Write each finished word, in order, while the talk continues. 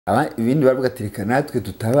ibindi bavuga ati reka natwe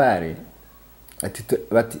tutabare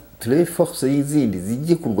bati turebe force y'izindi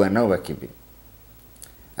zigiye kurwana nabo bakebe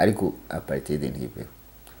ariko apartheid ntibeho.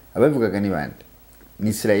 Abavugaga ni bande? Ni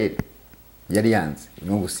Israel yari yanze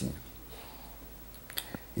no gusinya.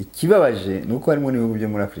 Ikibabaje nuko harimo n'ibihugu byo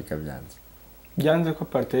muri Afrika byanze ko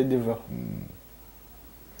apartheid ivaho.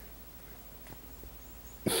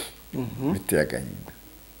 Biteye agahinda.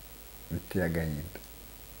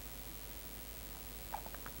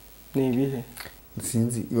 Ni ibihe?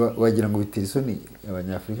 Sinzi wagira ngo bitera isoni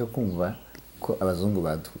abanyafrika kumva ko abazungu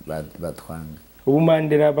batwanga. Ubu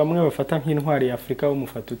Mandela bamwe bafata nk'intwari ya Afrika wo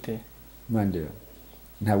mufata ute? Mandela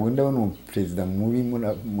ntabwo ndabona umuperezida mubi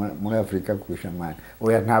muri Afrika kurusha Mandela.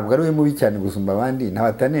 Oya ntabwo ari we mubi cyane gusumba abandi.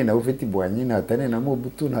 Ntabatane na ufite BYA, ntabatane na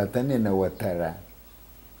Mobutu, ntabatane na Ouattara,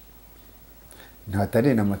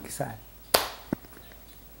 ntabatane na Macky Sall,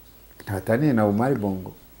 ntabatane na Omar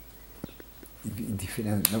Bongo.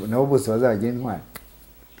 Nabo bose bazabagira intwari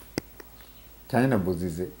cyane na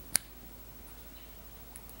Bozize.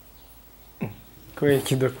 Kubera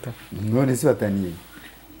iki Dr? None si bataniye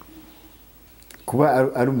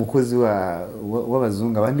kuba ari umukozi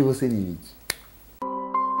w'abazungu, abandi bose ni ibiki?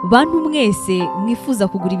 Bantu mwese mwifuza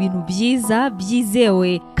kugura ibintu byiza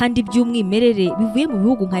byizewe kandi by'umwimerere bivuye mu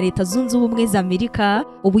bihugu nka Leta Zunze Ubumwe za Amerika,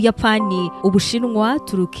 Ubuyapani, Ubushinwa,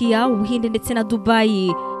 Turukiya, Ubuhinde ndetse na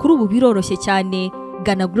Dubai, kuri ubu biroroshye cyane.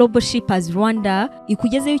 Gana Global Shippers Rwanda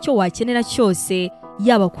ikugezeyo icyo wakenera cyose,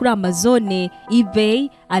 yaba kuri Amazon, eBay,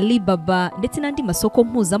 Alibaba ndetse n'andi masoko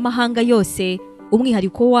mpuzamahanga yose.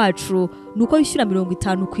 Umwihariko wacu nuko yishyura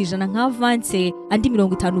 50% nka avance, andi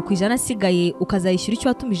 50% asigaye ukazayishyura icyo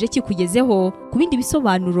watumije kikugezeho. Ku bindi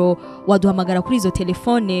bisobanuro waduhamagara kuri izo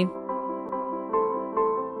telefone.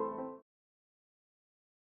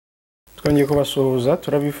 Twongeye kubasuhuza,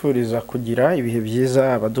 turabifuriza kugira ibihe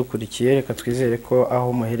byiza abadukurikiye. Reka twizere ko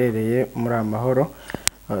aho muherereye muri amahoro.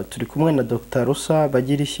 Turi kumwe na Dr. Rusa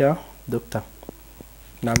Bagirishya. Dr.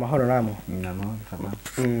 Na amahoro namwe? Na amahoro.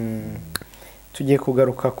 Tugiye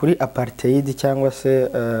kugaruka kuri apartheid cyangwa se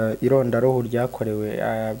irondaruhu ryakorewe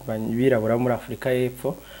abirabura muri Afrika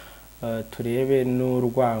y'Epfo. Turebe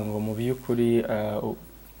n'urwango mu by'ukuri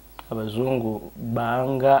abazungu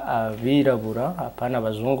banga abirabura, apana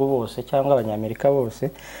abazungu bose cyangwa abanyamerika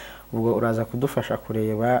bose. Ubwo uraza kudufasha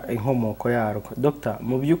kureba inkomoko yarwo. Dr.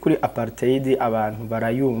 mu by'ukuri apartheid abantu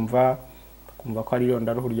barayumva kumva ko ari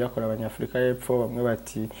irondaruhu ryakorewe abanyafrika y'Epfo. Bamwe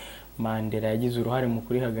bati Mandela yagize uruhare mu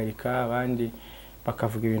kurihagarika, abandi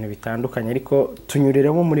bakavuga ibintu bitandukanye, ariko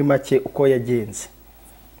tunyuriremo muri make uko yagenze.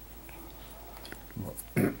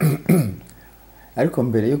 Ariko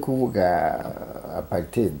mbere yo kuvuga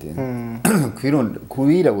apartheid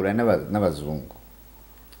kubirabura n'abazungu,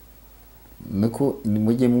 nuko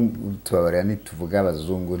mujye tubabarira nituvuga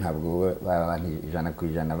abazungu ntabwo abantu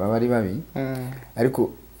 100% baba ari babi,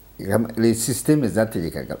 ariko les systèmes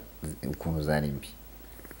zategekaga ukuntu zarimbi.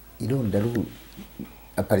 Irondaruhu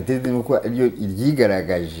apartheid nuko ariyo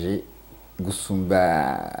iryigaragaje gusumba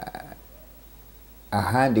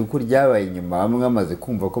ahandi uko ryabaye inyuma. Bamwe bamaze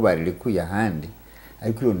kumva ko barirekuye ahandi,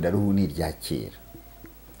 ariko irondaruhu ni irya kera,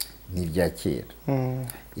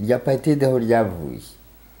 irya apartheid aho ryavuye.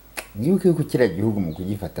 Mwibuke yuko kira gihugu mu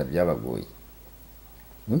kugifata byabagoye,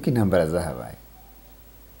 nuko intambara zahabaye.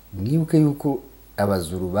 Mwibuke yuko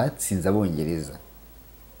abazuru batsinze abongereza,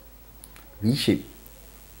 bishe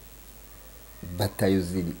batayo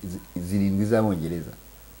zirindwi z'abongereza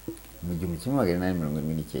mu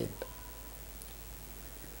 1879.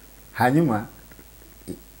 Hanyuma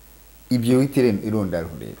ibyo witire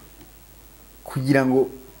irondaruhu rero, kugira ngo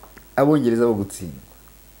abongereza bo gutsindwa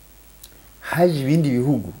haje ibindi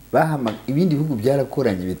bihugu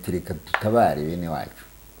byarakoranye bitereka tutabare bene wacu.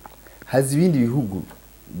 Hazi ibindi bihugu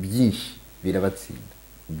byinshi birabatsinda,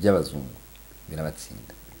 by'abazungu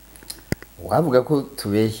birabatsinda. Wavuga ko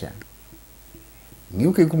tubeshya?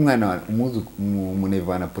 Mwibuke ko umwana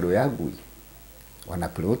umuneva wa Napoleon yaguye, wa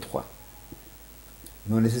Napoleon 3.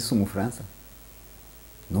 None se umufaransa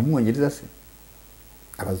n'umwongereza se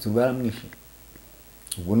abazungu baramwishe.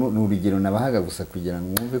 Ubwo ni urugero nabahaga gusa kugira ngo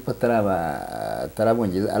mwumve ko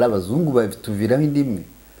atarabongereza ari abazungu batuviraho indimwe,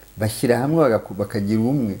 bashyira hamwe bakagira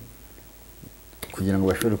ubumwe kugira ngo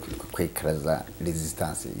bashobore kwekaraza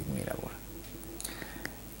resistance y'umwirabura.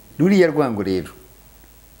 Ruriya rwango rero,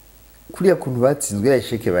 kuriya kuntu batsinzwe ya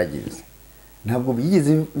sheke bagize, ntabwo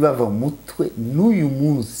byigeze bava mu mutwe n'uyu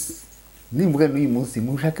munsi. Nimbuga n'uyu munsi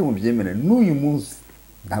mushake mu byemera, n'uyu munsi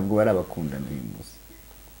ntabwo barabakunda n'uyu munsi.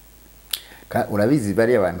 Urabizi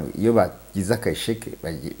bari abantu iyo bagize akasheke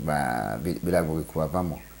biragoye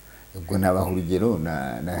kubavamo. Ubwo nabaha urugero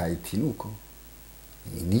na Haiti nuko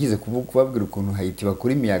nigeze kubabwira ukuntu Haiti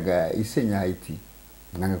bakora imiyaga isenya Haiti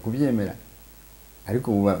mwanga kubyemera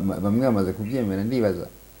ariko bamwe bamaze kubyemera ndibaza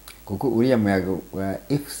kuko uriya muyaga wa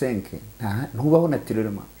F5 ntubaho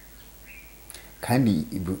naturellement kandi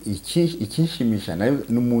ikinshimisha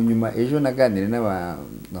mu nyuma ejo naganire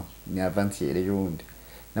ni avant-hier ejo bundi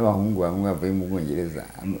n'abahungu bamwe bavuye mu Bwongereza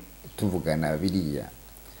tuvugana biriya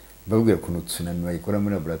babwira ukuntu tsunami bayikora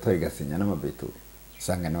muri laboratoire gasenya n'amabeto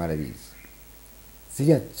usanga nawe arabizi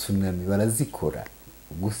ziriya tsunami barazikora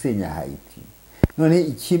gusenya Haiti none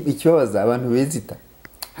ikibabaza abantu bezita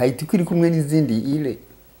Haiti kuri kumwe n'izindi ile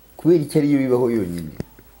kubera icyo ariyo bibaho yonyine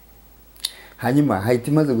hanyuma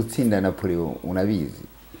Haiti maze gutsinda Napoleon unabizi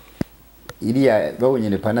iriya babonye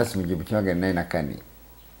independence mu 1984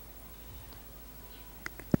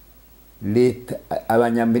 leta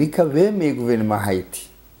abanyamerika bemeye guverinoma Haiti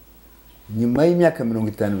nyuma y'imyaka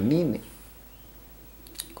 54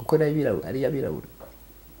 kuko ari abirabura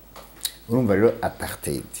urumva rero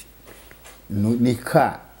apartheid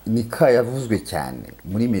nika yavuzwe cyane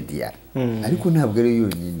muri media ariko ntabwo ari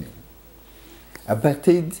yonyine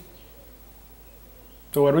apartheid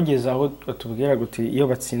warugeze aho tubwira guti iyo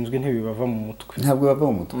batsinzwe ntibibava mu mutwe ntabwo bava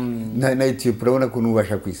mu mutwe na Ethiopia urabona ko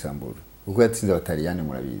nubasha kwisambura kuko yatsinze abataliyani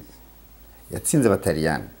murabizi yatsinze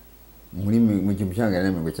abataliyani muri mu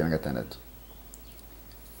 1996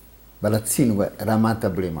 baratsindwa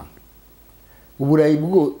lamentablement uburayi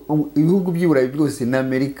ibihugu by'uburayi byose na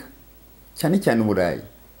Amerika cyane cyane uburayi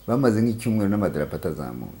bamaze nk'icyumweru n'amadarapo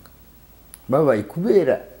atazamuka babaye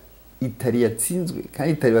kubera Itali yatsinzwe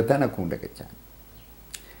kandi Itali batanakundaga cyane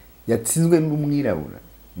yatsinzwe n'umwirabura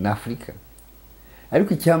na Afrika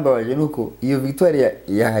ariko icyambabaje nuko iyo victoire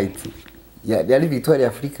ya Haiti yari victoire ya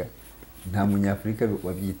Afrika nta munyafrika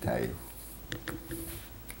wabyitayeho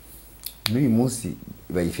n'uyu munsi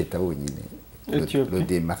bayifeta bonyine le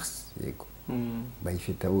 2 mars yego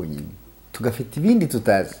bayifeta bonyine tugafita ibindi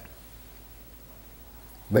tutazi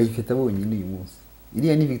bayifeta bonyine uyu munsi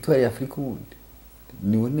iriya ni victoire ya Afrika ubundi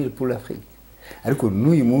ni honneur pour l'Afrique ariko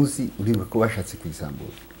n'uyu munsi uribuka ko bashatse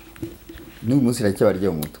kwisambura n'uyu munsi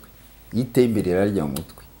iracyabarya mu mutwe yiteye imbere yararya mu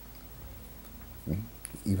mutwe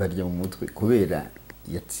ibarya mu mutwe kubera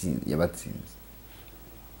yabatsinze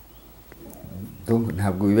donc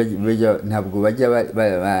ntabwo bajya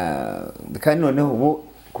kandi noneho bo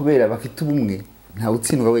kubera bafite ubumwe nta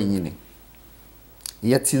utsindwa wenyine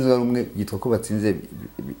iyo atsinzwe ari umwe yitwa ko batsinze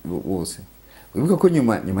bose wibuka ko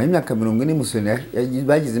nyuma y'imyaka 40 Mussolini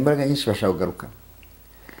bagize imbaraga nyinshi bashaka kugaruka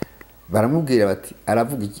baramubwira bati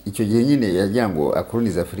aravuga icyo gihe nyine yagira ngo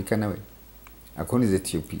akolonize Afrika nawe akolonize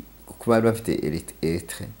Ethiopia kuko bari bafite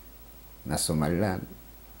Eritrea na Somaliland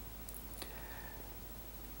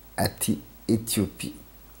ati Ethiopia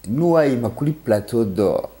nuwayima kuri plateau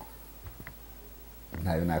d'or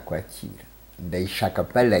nayo nakwakira ndayishaka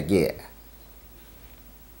pas la guerre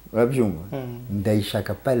urabyumva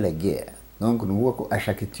ndayishaka pas la guerre donc nuvuga ko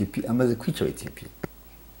ashaka Ethiopia amaze kwica Ethiopia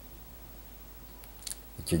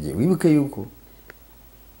icyo gihe wibuke yuko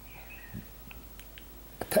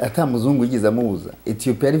atamuzungu yigize amubuza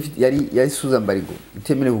Ethiopia yari suzambarigo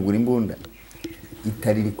itemere kugura imbunda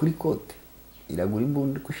itariri kuri kote iragura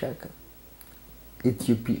imbunda kushaka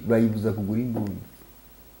Ethiopia bayibuza kugura imbunda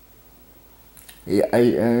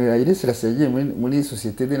Ailesera yagiye muri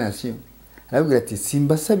Société des Nations arabwira ati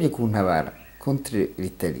simbasabye kuntabara contre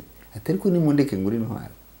l'Italie atari ko nimundeke nguri ntwara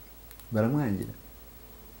baramwangira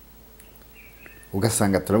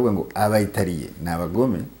ugasanga turavuga ngo abayitariye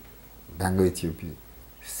nabagome ndanga Ethiopia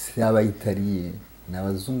si abayitariye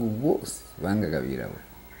nabazungu bose bangaga birabo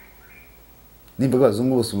nimba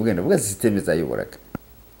abazungu bose ubugenda vuga systeme zayoboraga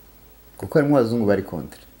kuko harimo abazungu bari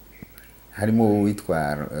contre harimo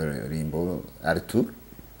witwa Rimbo Arthur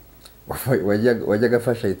wajya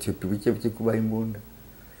gafasha Ethiopia buke kubaha imbunda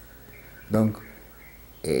donc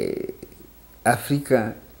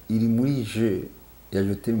Afrika iri muri jeu ya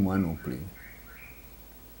jeter moi non plus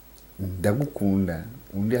ndagukunda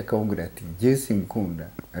undi akabwira ati Jesse ngukunda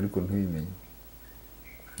ariko ntubimenye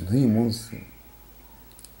n'uyu munsi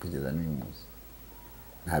kugeza n'uyu munsi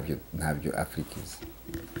ntabyo Afrika izi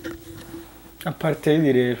apartheid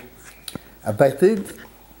rero apartheid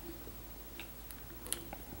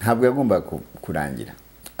ntabwo yagomba kurangira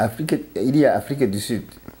Afrika iriya Afrique du Sud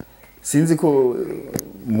sinzi ko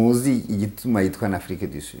muzi igituma yitwa na Afrique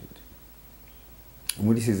du Sud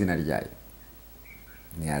muri izina ryayo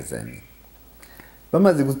ntiyazanye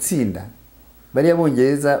bamaze gutsinda bari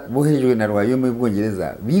abongereza bohejwe na Royaume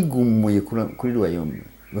y'Ubwongereza bigumuye kuri Royaume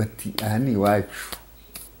bati aha ni iwacu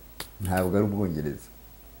ntabwo ari Ubwongereza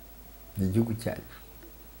ni igihugu cyacu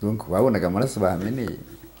donc babonaga amaraso bahameneye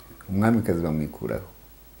umwamikazi bamwikuraho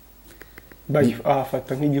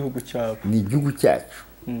afata nk'igihugu cyabo, ni igihugu cyacu.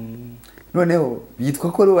 Noneho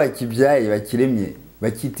bitwa ko bakibyaye bakiremye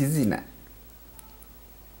bakita izina.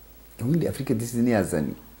 Ubundi Afrique du Sud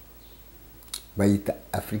yazanye bayita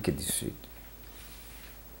Afrique du Sud,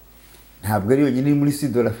 ntabwo ari yonyine muri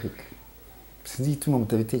Sud de l'Afrique. Sinzi ituma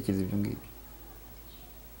mutabitekereza ibyo ngibyo.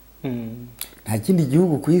 Nta kindi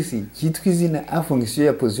gihugu ku isi cyitwa izina a fonction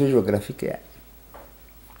ya position géographique ya.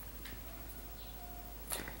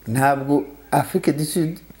 Ntabwo Afrique du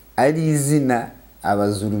Sud ari izina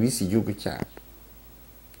abazuru bisi igihugu cyabo.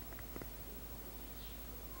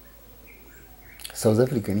 South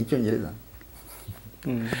Africa ni Icyongereza.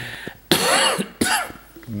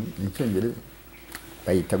 Ni Icyongereza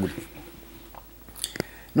bayita gutyo.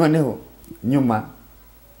 Noneho nyuma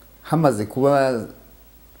hamaze kuba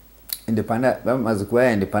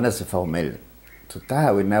independence formelle,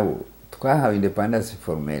 tutahawe nabo twahawe independence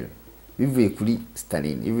formelle bivuye kuri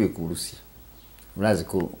Stalin, bivuye ku Burusiya. Murazi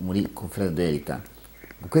ko muri conference de l'État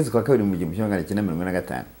mu kwezi kwa kabiri mu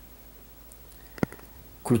 1945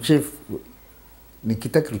 Khrushchev,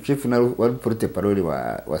 Nikita Khrushchev wari porte-parole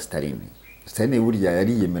wa Stalin. Stalin burya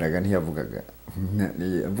yariyemeraga ntiyavugaga,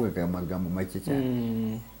 yavugaga amagambo make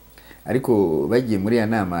cyane. Ariko bagiye muri ya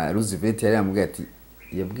nama Roosevelt yari yamubwiye ati,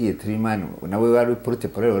 yabwiye Truman nawe wari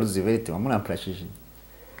porte-parole wa Roosevelt wamuramplashije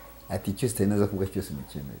ati icyo Stalin aza kuvuga cyose mu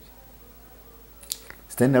cyemezo.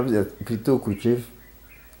 Stalin avuze plutôt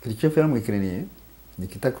Khrushchev yaramwikiraniye.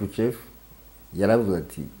 Nikita Khrushchev yaravuze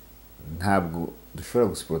ati ntabwo dushobora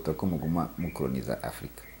gusupporta ko muguma mukoloniza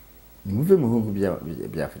Afrika, nimuve mu bihugu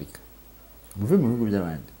bya Afrika, muve mu bihugu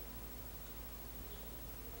by'abandi.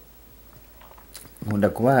 Nkunda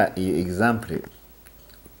kubaha iyo example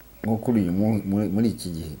nko kuri uyu muri iki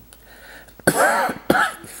gihe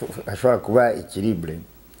ashobora kuba equilibre.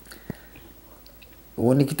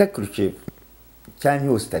 Uwo Nikita Khrushchev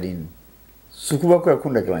cyangwa Stalin si ukuba ko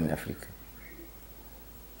yakundaga Abanyafurika,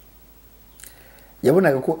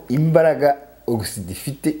 yabonaga ko imbaraga Occident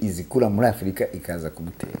ifite izikura muri Afrika ikaza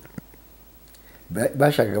kumutera.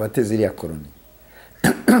 Bashakaga bateze iriya koloni.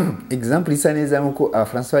 Example isa neza nkuko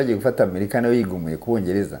Abafaransa bagiye gufata Amerika nayo yigumuye ku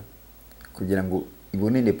Bongereza kugira ngo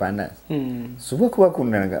ibone independence. Si ukuba ko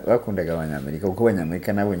bakundaga Abanyamerika kuko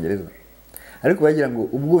Abanyamerika n'Abongereza, ariko bagira ngo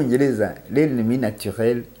Ubwongereza l'ennemi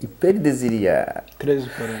naturel iperde ziriya 13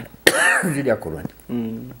 koloni ziriya koloni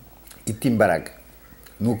iti imbaraga.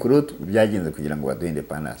 Nuko rero byagenze kugira ngo baduhe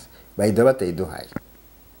independence, bahita batayiduhaye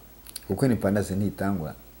kuko independence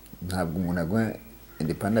ntitangwa, ntabwo umuntu agwa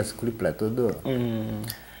independence kuri plateau d'or.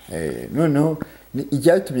 Noneho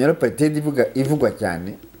icyatumye apartheid ivugwa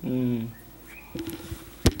cyane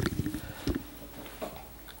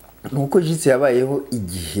nuko jitse yabayeho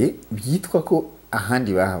igihe byitwa ko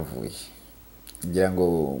ahandi bahavuye. Ngira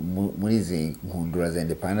ngo muri izi nkundura za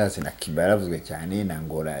independence na Cuba yaravuzwe cyane, na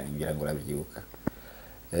Angola ngira ngo rabyibuka.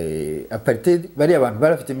 Apartheid bari abantu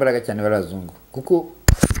barafite imbaraga cyane barazungu, kuko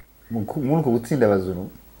muri uko gutsinda abazuru,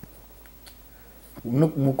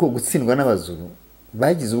 muko gutsindwa n'abazuru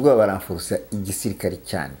bagize ubwo baramforsa igisirikare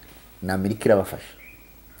cyane, na Amerika irabafasha.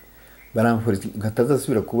 Baramforsa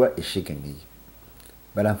gatazasubira kuba esheke ngiye.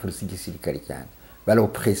 Baramforsa igisirikare cyane,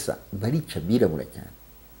 baropressa, barica birabura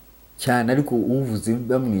cyane, ariko uvuze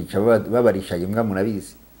bamwica babarishaga imbwa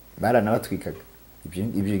murabizi, baranabatwikaga.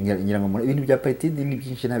 Ibyo ngira ngo ibintu bya apartheid ni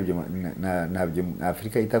byinshi ntabyo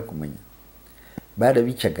Afrika itakumenya.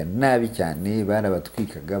 Barabicaga nabi cyane,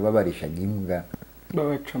 barabatwikaga, babarishaga imbwa,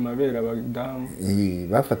 babaca amabere abadamu.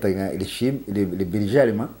 Bafataga le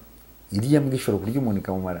bergerement iriya mbwa ishobora kurya umuntu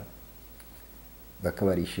ikamumara,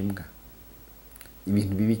 bakabarisha imbwa,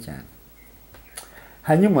 ibintu bibi cyane.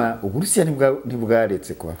 Hanyuma Uburusiya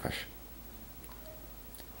ntibwaretse kubafasha.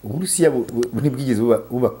 Uburusiya ntibwigeze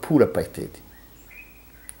buba pura apartheid.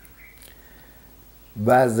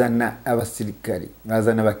 Bazana abasirikari,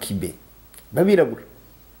 bazana abakibe babirabura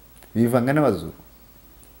bivanga n'abazuru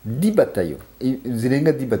 10 batayo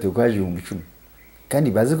zirenga 10 batayo kwaje 10,000,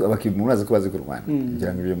 kandi bazi abakibe murazi ko bazi ku Rwanda.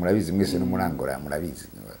 Ngira ngo ibyo murabizi mwese no muri Angola murabizi.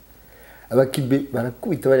 Abakibe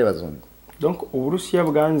barakubita bari bazungu. Donc Uburusiya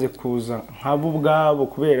bwanze kuza nk'abo ubwabo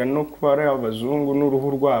kubera no kuba ari abazungu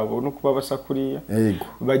n'uruhu rwabo no kuba basakuriya. Yego.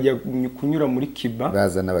 Bajya kunyura muri Cuba,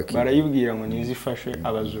 bazana abakibe, barayibwira ngo nizifashe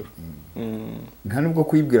abazuru. Nta nubwo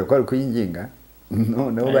kuyibwira ko ari ko yinginga,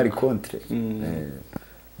 nabo bari contre.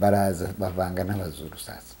 Baraza bavanga n'abazuru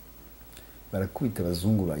sasa, barakubita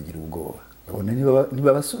abazungu bagira ubwoba, babona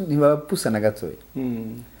ntibabapusana gatoya.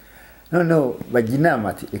 Noneho bajya inama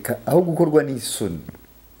ati reka aho gukorwa n'isoni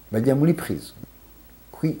bajya muri prison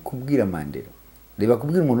kubwira Mandela. Reba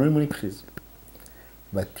kubwira umuntu uri muri prison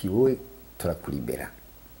bati wowe turakuribera,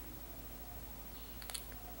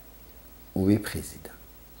 ube perezida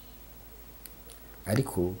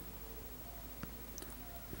ariko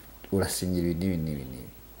urasinyira ibi n'ibi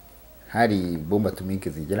hari bomba atomike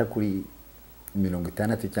zigera kuri 60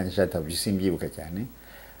 cyangwa 60 simbyibuka cyane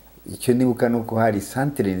icyo nibuka nuko hari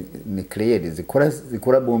centre nucléaire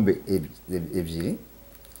zikora bombe ebyiri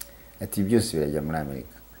ati byose birajya muri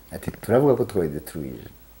Amerika ati turavuga ko twabidetruije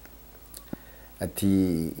ati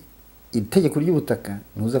itegeko ry'ubutaka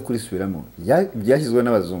ntuza kurisubiramo byashyizwe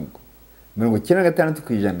n'abazungu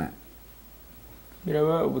 96%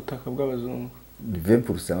 biraba ubutaka bw'abazungu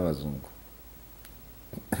 20% abazungu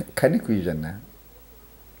kandi ku ijana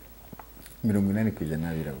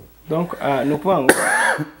 80% birabo donc no kuvuga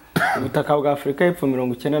ubutaka bwa Afrika y'Epfo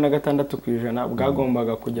 96%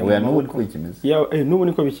 bwagombaga kujya mu maboko n'ubu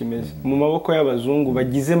niko bikimeze mu maboko y'abazungu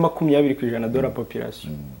bagize 20% de la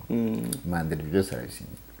population. Mandela byose arabisinye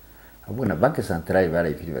abona banke centrale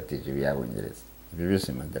barayiprivatije byabongereza ibyo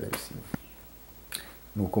byose Mandela bisinye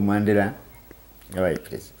nuko Mandela yabaye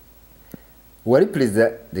president wari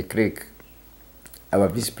president de Klerk aba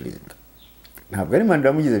vice president ntabwo ari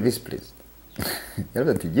Mandela mugize vice president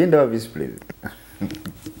yaravuze ati genda aba vice president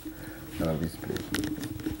aba vice president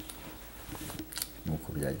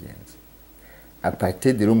nuko byagenze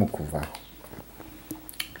apartheid rero mu kuvaho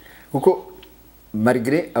kuko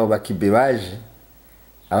malgré abo bakibe baje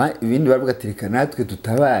ibindi baravuga ati reka natwe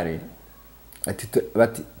tutabare ati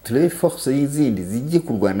turebe force y'izindi zijye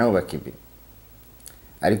kurwana nabo bakibe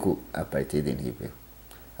ariko apartheid ntibeho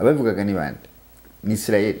abavugaga ni bande ni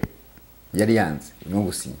Israel yari yanze no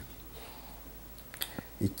gusinya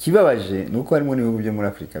ikibabaje nuko harimo n'ibihugu byo muri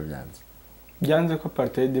Afrika byanze ko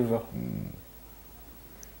apartheid ivaho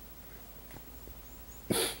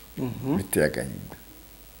biteye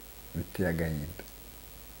agahinda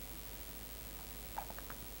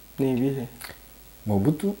ni ibihe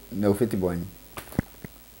Mobutu na ufite bwanyi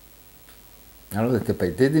nalo ati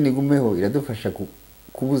apartheid nigumeho iradufasha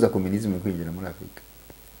kubuza communism kwinjira muri Afrika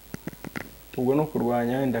ubwo no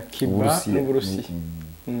kurwanya wenda Cuba n'Uburusiya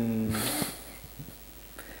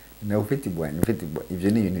na ufite bwanyi ibyo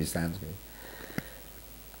ni ibintu bisanzwe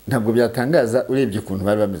ntabwo byatangaza urebye ukuntu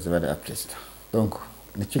bari bameze bari president donc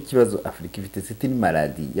nicyo kibazo Afrika ifite c'est une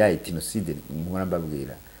maladie ya ethnocide nkora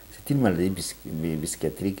mbabwira c'est une maladie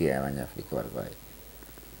psychiatrique y'abanyafrika barwaye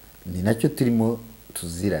ni nacyo turimo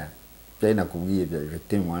tuzira byari nakubwiye bya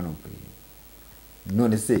jeté mwana mpe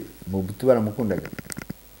none se Mobutu baramukundaga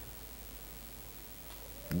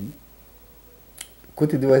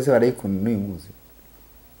Cote d'Ivoire se barayikunda n'uyu munsi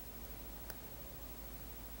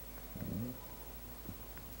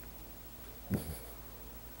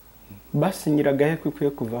basinyiraga he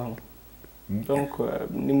kwikwiye kuvaho donc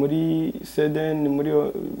ni muri Sweden ni muri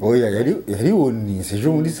oya yari woni sejo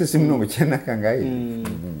muri se 19 kangahe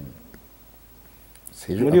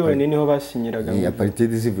muri woni niho basinyiraga ya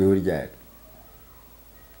apartheid zivuye ryari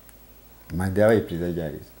Mandela yabaye president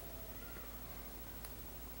ryari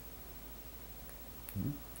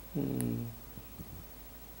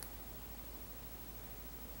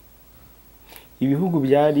ibihugu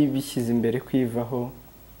byari bishyize imbere kwivaho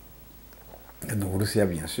n'Uburusiya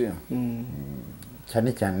bien sûr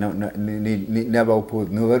cyane cyane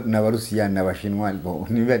n'Abarusiya n'Abashinwa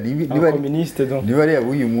niba rero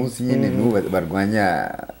uyu munsi nyine n'ubu barwanya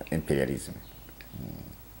imperialism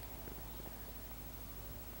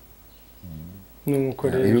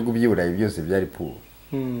ibihugu by'Uburayi byose byari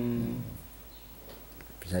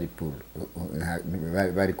pour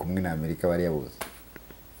bari kumwe na Amerika bari bose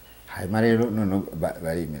hanyuma rero none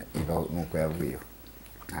bari nuko yavuyeho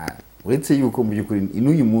uretse yuko mu by'ukuri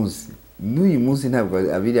n'uyu munsi ntabwo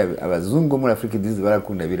abazungu muri Afrika dizi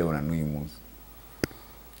barakunda birabona n'uyu munsi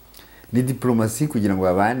ni diplomasi kugira ngo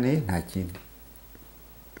babane nta kindi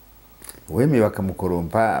wemeye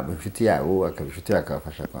bakamukorompa abafite yabo akabishuti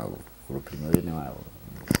bakabafasha kurupima bene wabo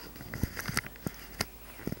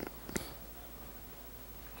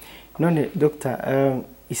none Dr.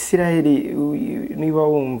 Israel niba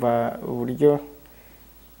wumva uburyo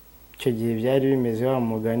icyo gihe byari bimeze wa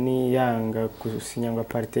mugani yanga gusinya ngo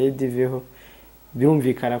apartheid iveho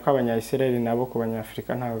birumvikana ko abanya-Israel nabo ku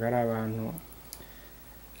banyafrika ntabwo ari abantu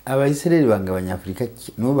aba-Israel banga abanyafrika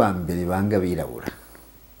no bambere banga birabura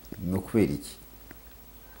no kubera iki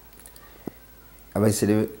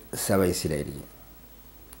aba-Israel s'aba-Israeli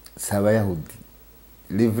s'abayahudi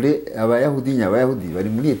livre abayahudi nyabayahudi bari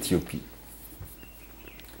muri Ethiopia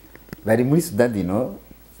bari muri Sudan du Nord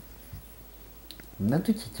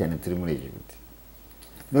natuki cyane turi muri Egypt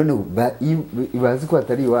none bazi ko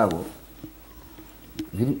atari iwabo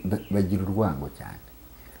bagira urwango cyane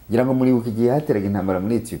ngira ngo muri uki gihe hateraga intambara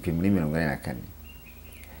muri Ethiopia muri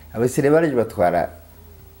 1944 abasire baraje batwara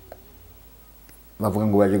bavuga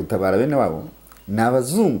ngo baje gutabara bene wabo ni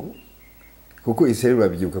abazungu kuko Israel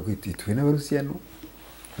babyibuka kwitituwe n'abarusiya no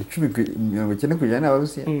 90%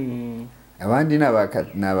 n'abarusiya abandi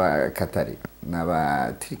n'abakatari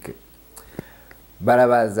n'abatrike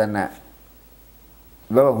barabazana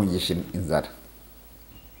babahungisha inzara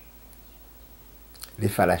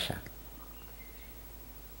rifarasha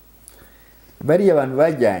bari abantu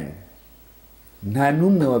bajyanye nta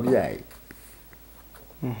numwe wabyaye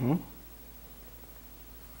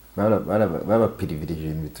baba privilege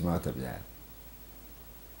ibintu bituma batabyara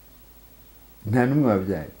nta numwe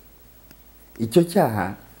wabyaye icyo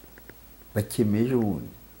cyaha bakemeje ubundi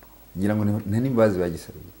ngira ngo nta n'imbabazi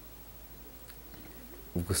bagisabiye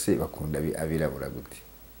ubwo se bakunda abirabura gute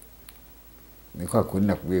niko hakundi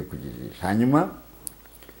nakubwiye kujijisha hanyuma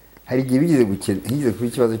hari igihe bigeze kuba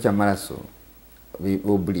ikibazo cy'amaraso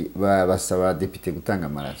basaba depite gutanga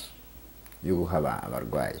amaraso yo guha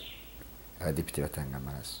abarwayi abadepite batanga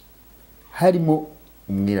amaraso harimo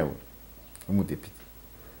umwirabura w'umudepite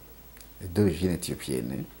d'origine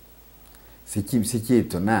éthiopienne c'est qui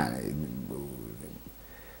étonnant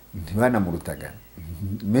ntibanamurutaga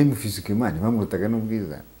même physiquement ntibamurutaga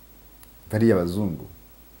n'ubwiza bariya abazungu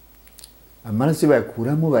amaraso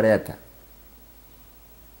bayakuramo barayata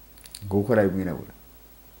ngo gukora umwirabura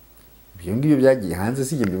ibyo ngibyo byagiye hanze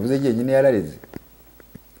si bivuze nyine yarareze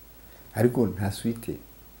ariko nta suite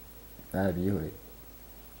babiyore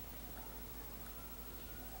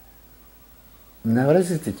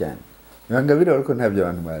nabarasiste cyane bangabira ariko ntabyo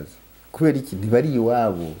abantu bazi kubera iki ntibari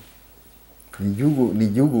iwabo ni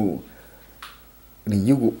igihugu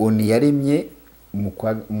oni yaremye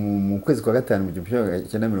mu kwezi kwa gatanu mu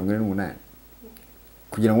 1948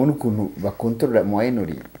 kugira ngo n'ukuntu bakontorora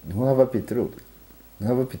moyenori niho hava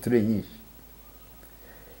peteroli nyinshi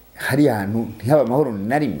hari ahantu ntihaba amahoro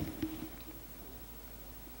na rimwe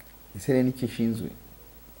Israel nicyo ishinzwe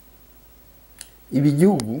ibi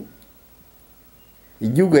igihugu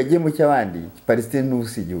yagiye mu cy'abandi Palestine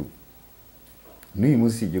n'ubusi igihugu n'uyu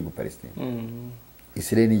munsi igihugu Palestine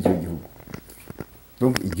Israel nicyo gihugu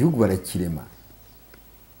donc igihugu barakirema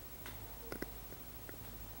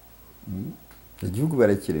igihugu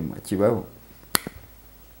barakirema kibaho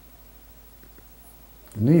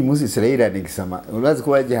n'uyu munsi Israel iranegisama urazi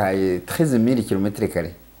ko bagihaye 13000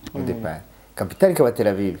 km² au départ capitale ikaba Tel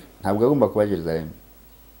Aviv ntabwo agomba kuba Jerusalem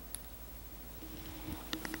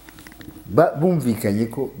bumvikanye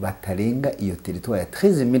ko batarenga iyo territoire ya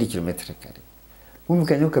 13000 km².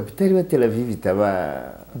 Bumvikanye ko capitale wa Tel Aviv itaba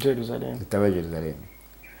Jerusalem.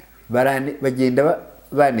 Bagenda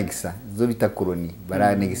banegisa zo bita koloni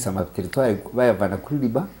baranegisa ama territoire bayavana kuri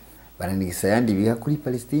Liba baranegisa yandi biha kuri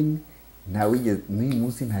Palestine nta wigeze n'uyu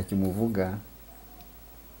munsi ntacyo muvuga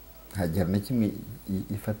hajya na kimwe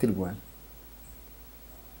ifatirwa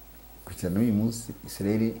kugira n'uyu munsi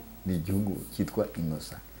Israel ni igihugu cyitwa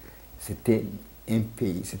innocent. C'était un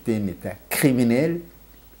pays, c'était un état criminel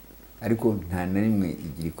ariko nta na rimwe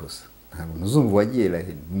igira ikosa ntabwo nuzumva wagiye la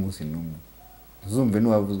n'umunsi n'umwe nuzumve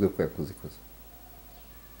n'uwavuzwe ko yakoze ikosa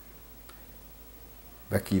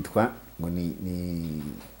bakitwa ngo ni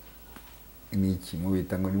iki mu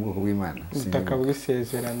bita ngo ni bwoko bw'Imana ubutaka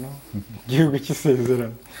bw'isezerano igihugu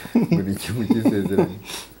cy'isezerano ngo ni igihugu cy'isezerano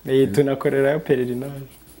tunakorera pelerinage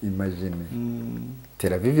imagine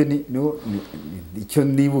Tel Aviv ni icyo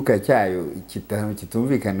ndibuka cyayo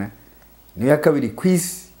kitumvikana niyo ya kabiri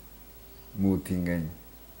kwisi mu butinganyi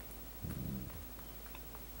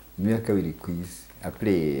niyo ya kabiri kwisi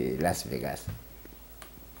après Las Vegas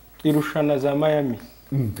irushana za Miami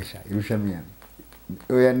irushana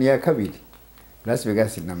oya ni ya kabiri Las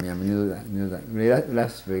Vegas na Miami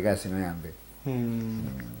Las Vegas no ya mbere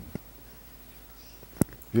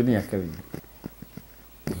yo ni ya kabiri.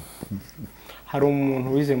 Hari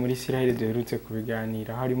umuntu wize muri Israel duherutse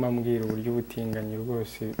kubiganira harimo ambwira uburyo ubutinganyi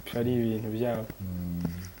rwose ari ibintu byabo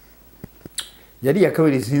yari ya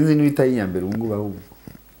kabiri sinzi n'ibita y'inyambere ubungu bahubwo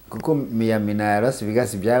kuko Miami na Las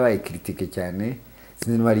Vegas byabaye critique cyane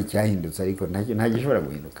sinzi n'ari cyahindutse ariko nta gishobora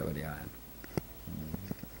guhinduka bari abantu.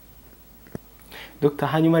 Dr.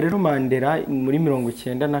 Hanyuma rero Mandela muri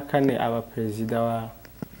 94 aba president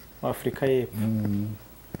wa Afrika y'Epfo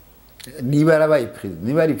niba arabaye president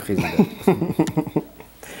niba ari president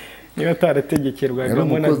niba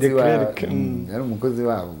tarategekerwagamo na de Klerk yari umukozi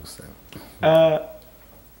wabo gusa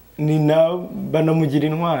ni na banamugira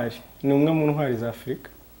intwari ni umwe mu ntwari za Afrika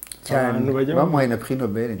cyane bamuhaye na prix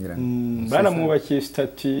Nobel ngira baramwubakiye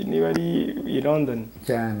statue niba ari i London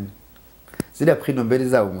cyane zira prix Nobel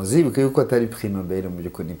zabo muzibuke yuko atari prix Nobel mu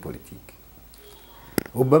by'uko ni politique.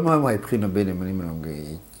 Obama bamuhaye prix Nobel muri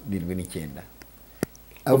 1979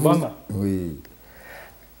 Obama oui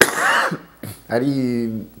ari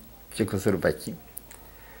Czechoslovakia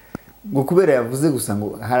ngo kubera yavuze gusa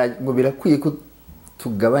ngo birakwiye ko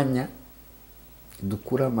tugabanya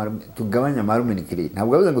tugabanya marume nucléaire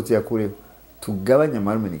ntabwo yavuze ngo tuyakureho tugabanya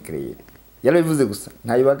marume nucléaire yarabivuze gusa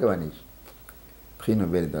ntayo bagabanije prix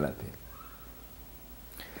Nobel de la paix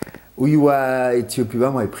uyu wa Ethiopie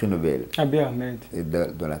bamuhaye prix Nobel Abiy Ahmed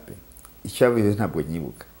de la paix icyo yavuze ntabwo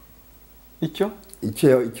nyibuka icyo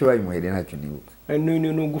bayimuhereye ntacyo nibuka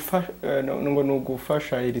ni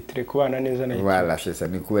ugufasha Eritrea kubana neza na Ethiopia voilà c'est ça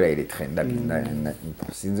ni kubera Eritrea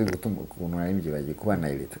sinzi gutuma ukuntu narimbye bagiye kubana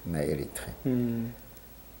na Eritrea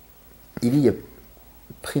iriya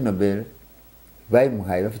prix Nobel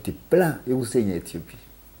bayimuhaye bafite plan yo gusenya Ethiopia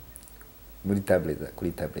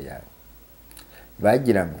kuri table yawe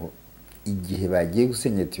bagira ngo igihe bagiye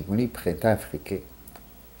gusenya Ethiopia muri printemps africain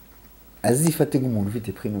azifate nk'umuntu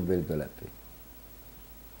ufite prix Nobel de la paix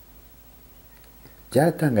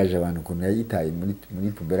byaratangaje abantu ukuntu yayitaye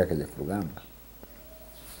muri pubera akajya ku rugamba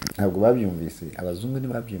ntabwo babyumvise abazungu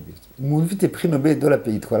ntibabyumvise umuntu ufite prix Nobel de la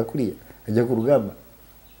paix yitwara kuriya ajya ku rugamba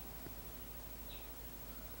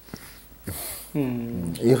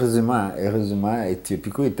heureusement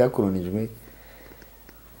Ethiopie ko itakolonijwe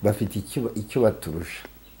bafite icyo baturusha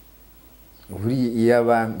iyo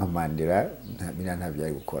aba nka Mandela ntabyo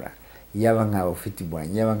ari gukora yaba nka ufite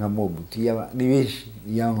ibwanyi yaba nka Mobutu yaba ni benshi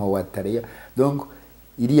yaba nka Ouattara donc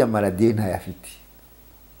iriya maradiyo ntayafite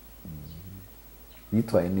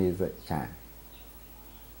yitwaye neza cyane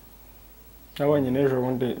nabonye n'ejo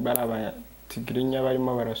bundi barabaya Tigrinya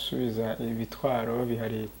barimo barasubiza ibitwaro biha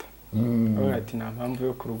leta aho ati nta mpamvu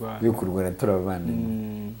yo kurwana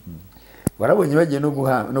turabavandimwe warabonye bagiye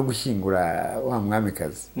no gushyingura wa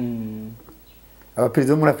mwamikazi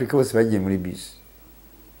abaperezida bo muri Afurika bose bagiye muri bisi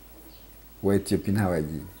wa Ethiopia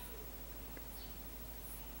ntawagiye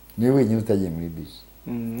niwe wenyine utagiye muri bisi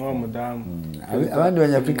n'uwo mudamu abandi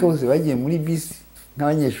banyafurika bose bagiye muri bisi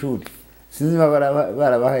nk'abanyeshuri sinzi niba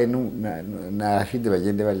barabahaye na Rashid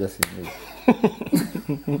bagende barya sinzi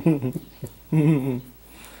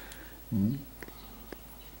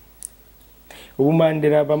ubu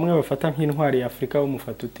Mandela bamwe bafata nk'intwari ya Afurika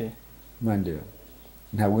bamufata ute Mandela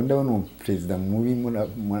ntabwo ndabona umuperezida mubi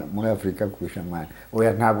muri Afurika kurusha Mandela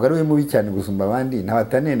oya ntabwo ari we mubi cyane gusumba abandi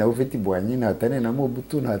ntabatane na ufite ibwanyi ntabatane na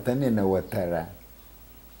Mobutu ntabatane na Ouattara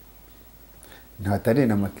ntabatane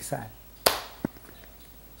na Macky Sall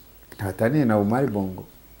ntabatane na Omar Bongo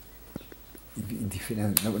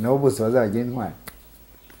nabo bose bazabagira intwari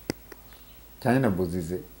cyane na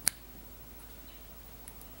Bozize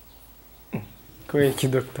kubera iki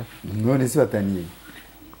Dr. none si bataniye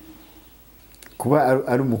kuba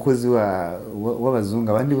ari umukozi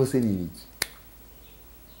w'abazungu abandi bose ni ibiki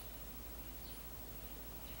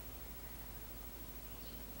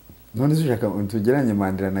none se ushaka tugeranye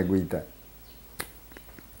Mandela na Guita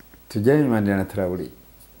tugeranye Mandela na Traoré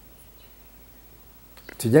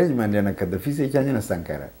tugeranye Mandela na Gaddafi se cyangwa na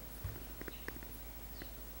Sankara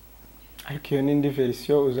ariko iyo n'indi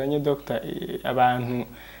version uzanye Dr. abantu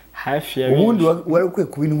hafi ya ubundi warakwiye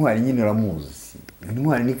kuba intwari nyine uramuzi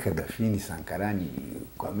intwari ni Gaddafi ni Sankara ni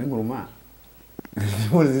Kwame Nkrumah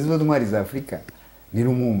izo ntwari za Afurika ni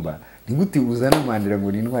Lumumba ni gute uzana Mandela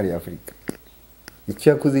ngo ni intwari ya Afurika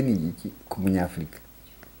icyo yakoze ni iki ku munyafurika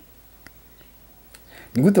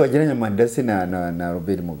ni gute wageranya Mandela se na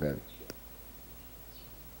Robert Mugabe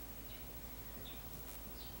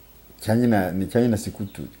cyane na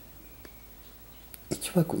Sekutu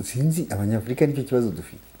icyo sinzi abanyafurika nicyo kibazo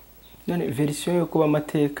dufite none version yo kuba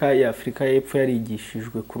amateka ya Afurika y'Epfo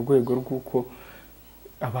yarigishijwe ku rwego rw'uko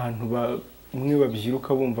abantu bamwe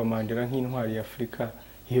babyiruka bumva Mandela nk'intwari ya Afurika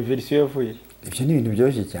iyo version yavuye ibyo ni ibintu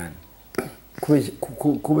byoroshye cyane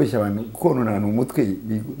kubeshya abantu konona mu mutwe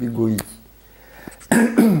bigoye iki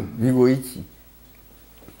bigoye iki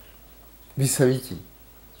bisaba iki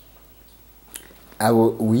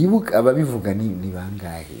abo wibuka ababivuga ni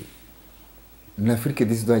bangahe na Afrika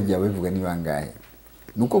disi hagiye ababivuga ni bangahe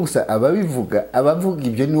nuko gusa abavuga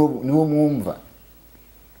ibyo niwo mwumva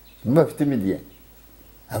bafite media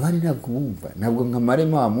abandi ntabwo bumva ntabwo nka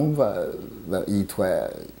Marema wamumva yitwa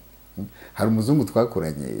hari umuzungu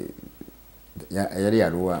twakoranye yari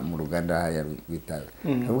yaruwa mu ruganda yarwitawe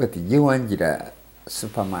avuga ati ngiye wangira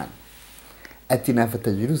Superman ati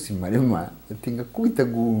nafata virusi Marema ati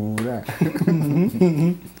ngakubitagura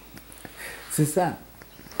sisa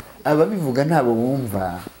ababivuga ntabo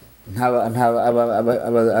bumva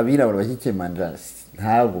abirabura bashyikiye Mandela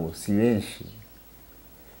ntabo si benshi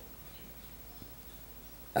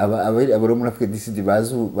abo muri Afrika disidi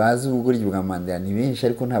bazi ubugoryi bwa Mandela ni benshi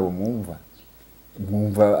ariko ntabo mwumva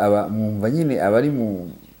nyine abari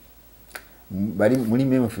bari muri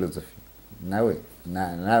meme philosophy nawe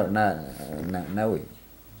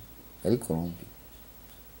ari Colombia.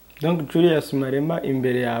 Donc Julius Malema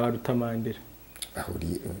imbere yawe aruta Mandela.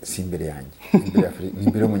 Bahuriye si imbere yanjye,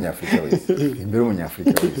 imbere y'umunyafrika wese, imbere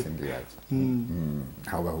y'umunyafrika wese ndibaza.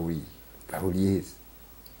 Aho bahuriye heza.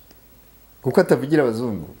 Kuko atavugira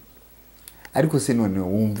abazungu. Ariko se none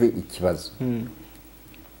wumve ikibazo.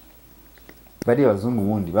 Bari abazungu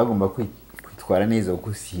bundi bagomba kwitwara neza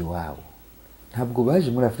uko si iwabo. Ntabwo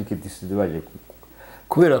baje muri Afrika du Sud baje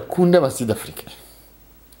kubera kunda abasida Afrika.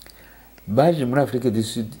 Baje muri Afrika du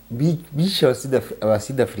Sud bishe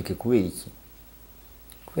abasida Afrika kubera iki?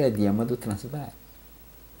 Kubera diyama do transfer.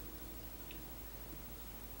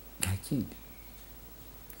 Hakidi.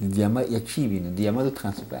 Diyama yaciye ibintu diyama do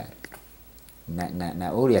transfer.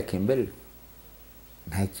 Na ori ya Kembere.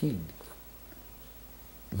 Nta kindi.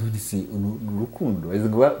 None si urukundo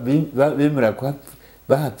bemera ko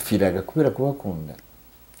bahapfiraga kubera kubakunda.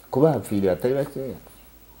 Ko bahapfira atari bakeya.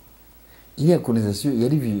 Iriya colonisation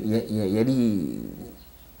yari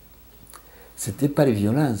c'était pas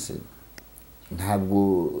violence.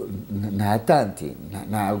 Ntabwo nta tante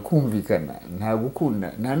nta kumvikana nta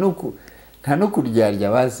gukunda nta no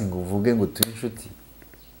kuryarya basi ngo uvuge ngo turi inshuti.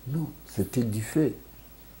 Non, c'était du feu.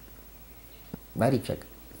 Baricaga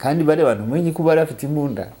kandi bari abantu mwenye ko bari afite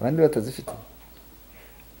imbunda abandi batazifite.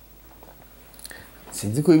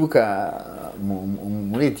 Sinzi ko ibuka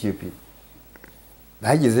muri Ethiopia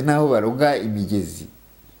bageze naho baroga imigezi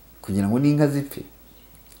kugira ngo n'inka zipfe,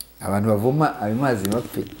 abantu bavoma amazi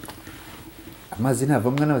bapfe. Amazi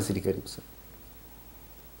ntavomwa n'abasirikare gusa.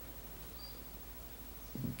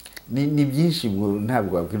 Ni byinshi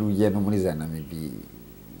ntabwo wabwira ujya no muri za Namibia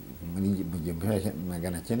muri mu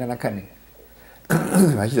 1904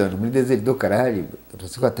 bashyize abantu muri desert do Kalahari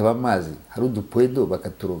uretse ko ataba amazi hari udupwedo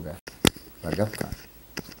bakaturoga bagapfa.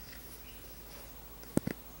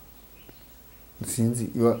 Sinzi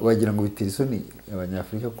wagira ngo bitera isoni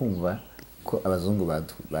abanyafrika kumva ko abazungu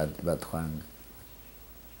batwanga.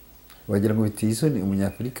 Wagira ngo bitera isoni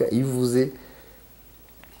umunyafrika ivuze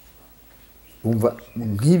umva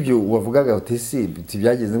nk'ibyo wavugaga utese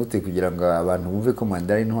byageze gute kugira ngo abantu bumve ko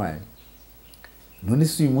Mandela intwari. None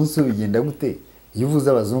si uyu munsi bigenda gute iyo uvuze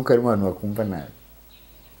abazungu ari abantu bakumva nabi.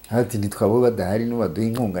 Ati ntitwabo badahari no baduha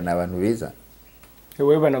inkunga n'abantu beza.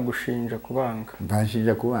 Ewe banagushinja kubanga.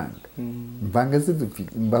 Banshinja kubanga. Mbanga se dupfi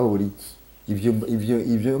mbahora iki?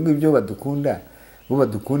 Ibyo badukunda bo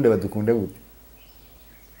badukunda gute?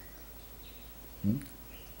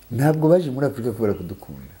 Ntabwo baje muri Afrika kubera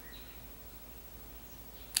kudukunda.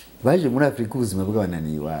 Baje muri Afrika ubuzima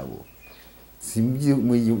bw'abananiye iwabo.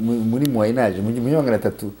 Muri muwayinaje mu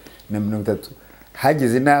 330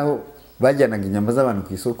 hageze naho bajyanaga inyama z'abantu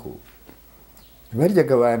ku isoko.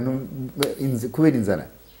 Baryaga abantu kubera inzara.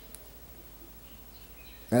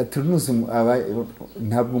 Turunusi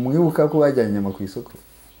ntabwo mwibuka ko bajyanye inyama ku isoko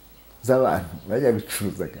z'abantu bajya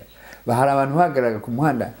gucuruzaga. Bahari abantu bagaraga ku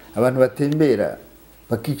muhanda, abantu batembera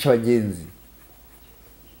bakica abagenzi.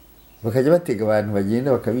 Bakajya batega abantu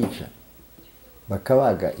bagenda bakabica.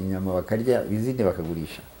 Bakabaga inyama bakarya bizinde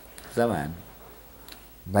bakagurisha z'abantu.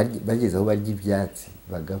 Bageze aho barya ibyatsi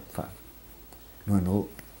bagapfa. Noneho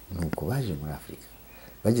nuko baje muri Afrika.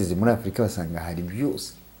 Bageze muri Afrika basanga hari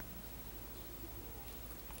byose.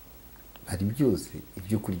 Hari byose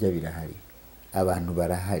ibyo kurya birahari. Abantu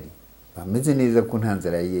barahari. Bameze neza ko nta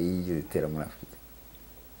nzara yigeze itera muri Afrika.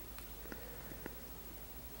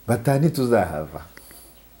 Batani tuzahava.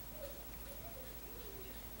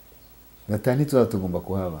 Batani tugomba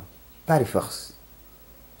kuhaba. Par force.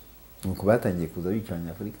 Nuko batangiye kuza bica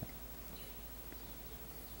abanyafrika.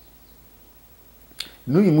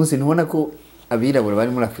 N'uyu munsi ntubona ko abirabura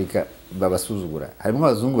bari muri Afrika babasuzugura. Harimo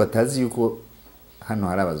abazungu batazi yuko hano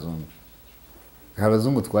hari abazungu.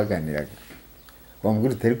 Abazungu twaganiraga.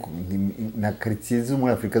 Wambwira utari na quartier zo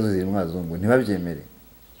muri Afrika zo zirimo abazungu ntibabyemere.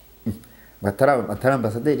 Batara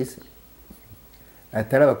ambassadeur se.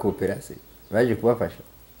 Atara abakoperase baje kubafasha.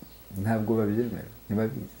 Ntabwo babyemera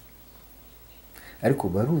ntibabizi. Ariko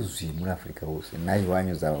baruzuye muri Afrika hose nayi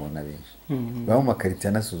wanyu zababona benshi. Baho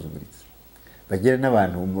makarita nasuzuguritse. Bagera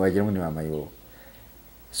n'abantu bagera muri mamayo.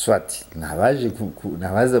 Swati nabaje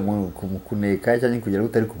nabaza mu kuneka cyane kugira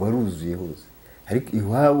utari kubaruzuye hose. Ariko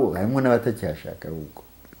iwabo harimo n'abatacyashaka ruko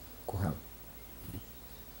kuhaba.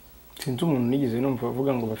 Sinzi umuntu nigeze numva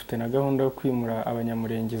bavuga ngo bafite na gahunda yo kwimura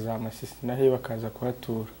abanyamurenge za Masisi nahe bakaza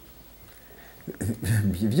kuhatura.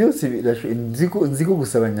 Byose nziko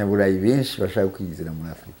gusa abanyaburayi benshi bashaka kwizira muri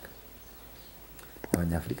Afrika.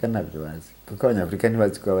 Abanyafrika nabyo bazi. Kuko abanyafrika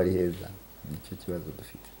ntibazi ko bari heza. Nicyo kibazo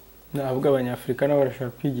dufite. Ntabwo abanyafrika nabo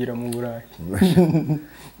barashaka kwigira mu Burayi.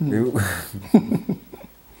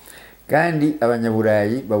 kandi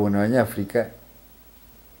abanyaburayi babona abanyafrika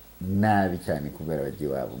nabi cyane kubera bagiye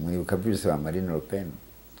wabo. Muribuka byose ba Marine Le Pen,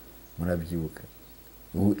 murabyibuka.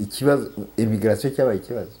 Ikibazo immigration cyabaye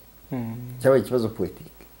ikibazo, cyabaye ikibazo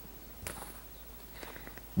politique.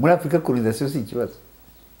 Muri Afrika colonisation si ikibazo,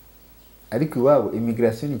 ariko iwabo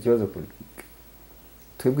immigration ni ikibazo politique.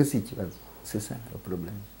 Twebwe si ikibazo, c'est ça le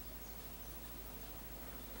problème.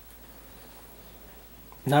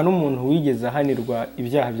 Nta n'umuntu wigeze ahanirwa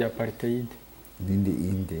ibyaha bya apartheid.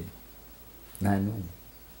 Inde nta n'umwe.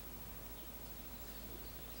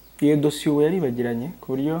 Iyo dosiye yari bagiranye ku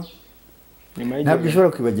buryo nyuma y'igihe ntabwo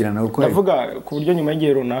ishobora kwibagirana uko ndavuga ku buryo nyuma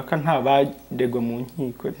y'igihe runaka nta baregwa mu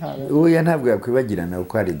nkiko oya ntabwo yakwibagirana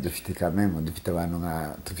uko ari dufite kameme dufite abantu nka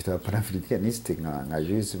dufite abapanafricaniste nka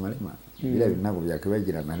Jules Malema bira ntabwo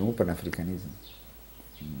byakwibagirana ni upanafricanisme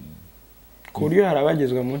ku buryo hari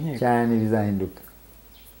abagezwa mu nkiko cyane bizahinduka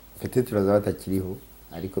peut-être bazaba batakiriho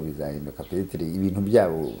ariko bizahinduka peut-être ibintu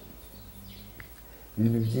byabo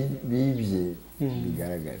ibintu bibye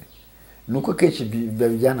bigaragara nuko kenshi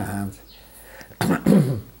babijyana hanze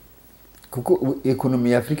kuko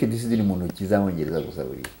ekonomi ya Afrika disidi mu ntoki z'abongereza gusa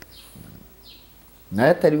buri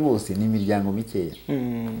nayo atari bose ni imiryango mikeya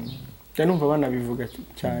numva banabivuga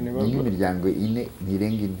cyane imiryango ine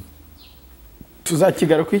ntirenga ine.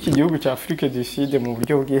 Tuzakigaruka iki gihugu cya Afrika disidi mu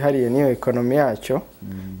buryo bwihariye niyo ekonomi yacyo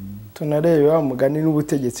tunareba umugani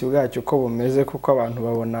n'ubutegetsi bwacyo ko bumeze kuko abantu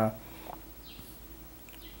babona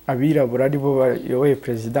abirabura ari bo bayoboye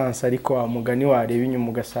presidence ariko amugani wareba inyuma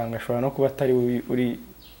ugasanga ashobora no kuba atari uri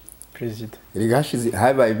president. Iri hashize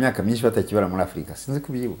habaye imyaka myinshi batakibara muri Afrika sinzi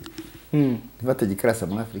kubyibuka batagikarasa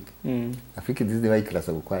muri Afrika. Afrika disidi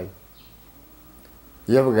bayikarasa gukwayo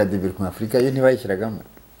iyo bavuga development Afrika yo ntibayishyiragamo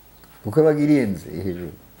kuko bagiriyenze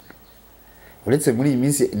hejuru. Uretse muri iyi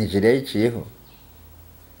minsi Nigeria yiciyeho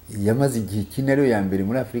yamaze igihe kinero ya mbere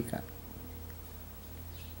muri Afrika,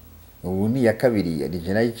 ubu ni ya kabiri ya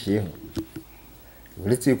Nigeria yiciyeho.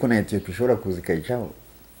 Uretse yuko na Ethiopia ishobora kuzikayicaho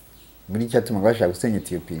muri cyatuma bashaka gusenya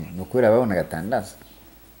Ethiopia no kubera babona gatandasa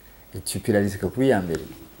Ethiopia risika kuba ya mbere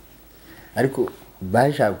ariko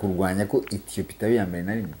bashaka kurwanya ko Ethiopia itaba ya mbere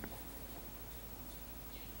na rimwe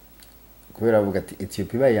kubera bavuga ati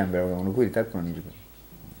Ethiopia ibaye ya mbere ngo nuko itakonijwe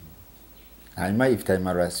hanyuma ifite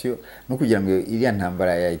amarasiyo no kugira ngo iriya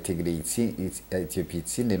ntambara ya Ethiopia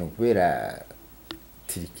itsinde no kubera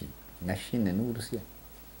Turki na Chine n'Uburusiya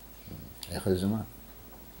heureusement.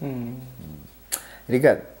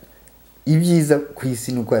 Rega ibyiza ku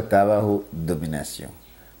isi nuko hatabaho domination,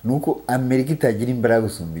 nuko Amerika itagira imbaraga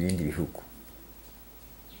gusumba ibindi bihugu,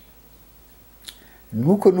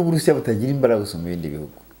 nuko n'Uburusiya butagira imbaraga gusumba ibindi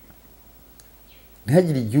bihugu.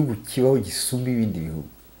 Ntihagire igihugu kibaho gisumba ibindi bihugu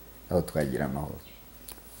aho twagira amahoro.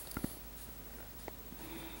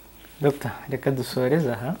 Dr. reka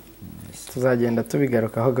dusoreza aha tuzagenda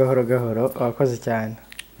tubigarukaho gahoro gahoro. Abakoze cyane.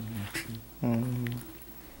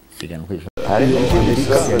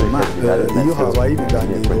 iyo habaye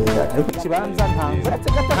ibiganiro kibanza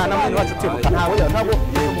nta namwe wacu tibuka ntabwo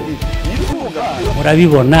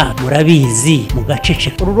murabibona murabizi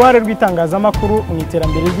mugaceceka. uruhare rw'itangazamakuru mu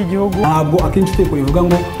iterambere ry'igihugu ntabwo akenshi teko rivuga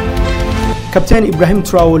ngo Kapiteni Ibrahim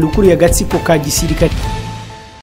Traore ukuriye agatsiko ka gisirikare